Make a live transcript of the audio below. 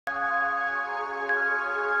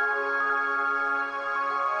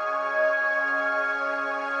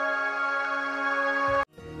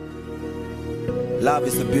Love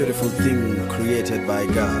is a beautiful thing created by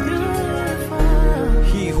God.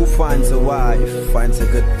 He who finds a wife finds a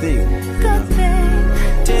good thing.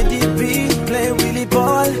 Teddy B, play Willie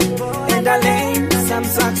Ball, and I lane some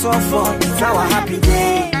saxophone. It's our happy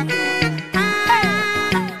day.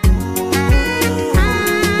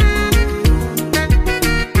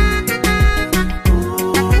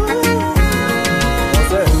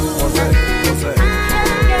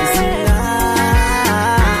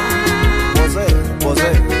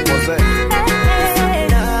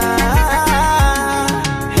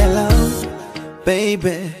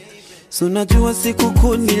 Baby, so unajua siku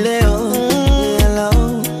kuu ni leo. Hello,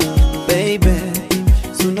 baby,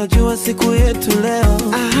 so unajua siku yetu leo.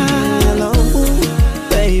 Hello,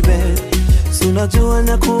 baby, so unajua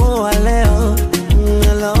na kuoa leo.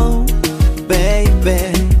 Hello,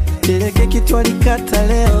 baby, ile keki twalikata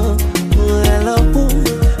leo. Hello,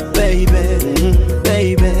 baby,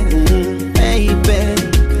 baby, baby,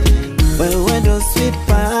 wewe ndo sweet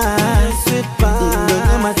pie, sweet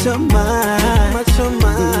pie, machoma. My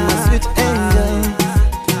sweet angel,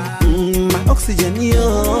 my oxygen,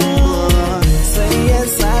 yo. Say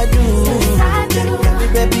yes I do, yes, I do. Baby,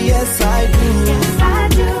 baby, yes I do, yes, I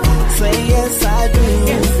do. Say yes I do,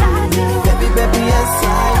 yes, I do. Baby, baby, yes I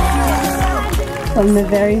do. From the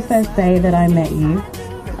very first day that I met you,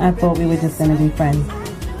 I thought we were just going to be friends.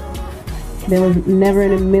 There was never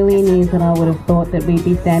in a million years that I would have thought that we'd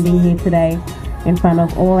be standing here today in front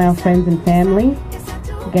of all our friends and family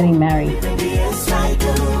getting married.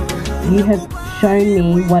 You have shown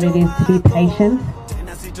me what it is to be patient,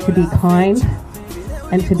 to be kind,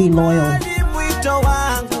 and to be loyal.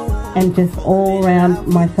 And just all around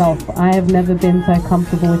myself. I have never been so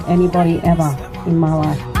comfortable with anybody ever in my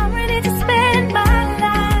life.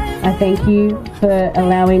 I thank you for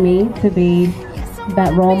allowing me to be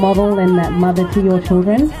that role model and that mother to your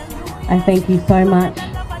children. I thank you so much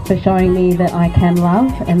for showing me that I can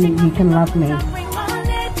love and that you can love me.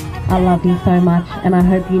 I love you so much, and I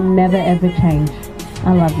hope you never ever change.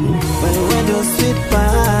 I love you.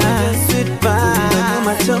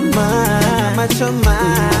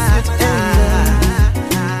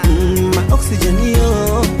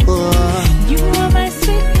 You are my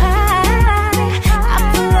sweet pie,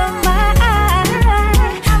 apple of my eye,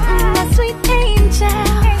 my sweet angel,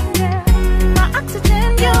 my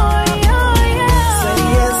oxygen, you're. Say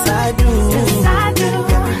yes I do, yes I do.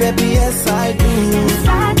 Baby, baby, yes I do, yes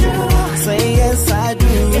I do. Say yes I do,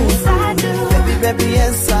 yes I do. Baby, baby,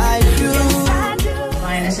 yes I do.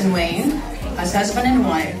 Lyness and Wayne, as husband and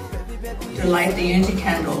wife, to light the unity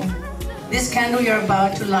candle. This candle you're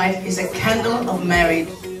about to light is a candle of marriage.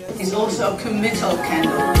 It's also a committal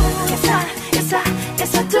candle. Yes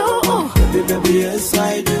I do. Baby, baby, yes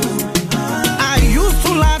I do. I used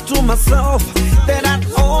to lie to myself that I'd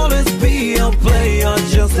always be a player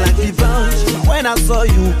just like the bunch. When I saw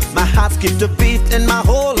you, my heart skipped a beat and my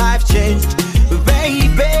whole life changed.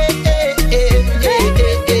 Baby,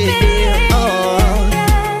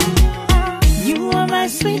 you are my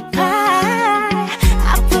sweet pie,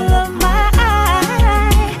 apple of my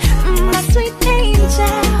eye, my sweet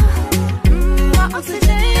angel, my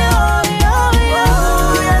oxygen.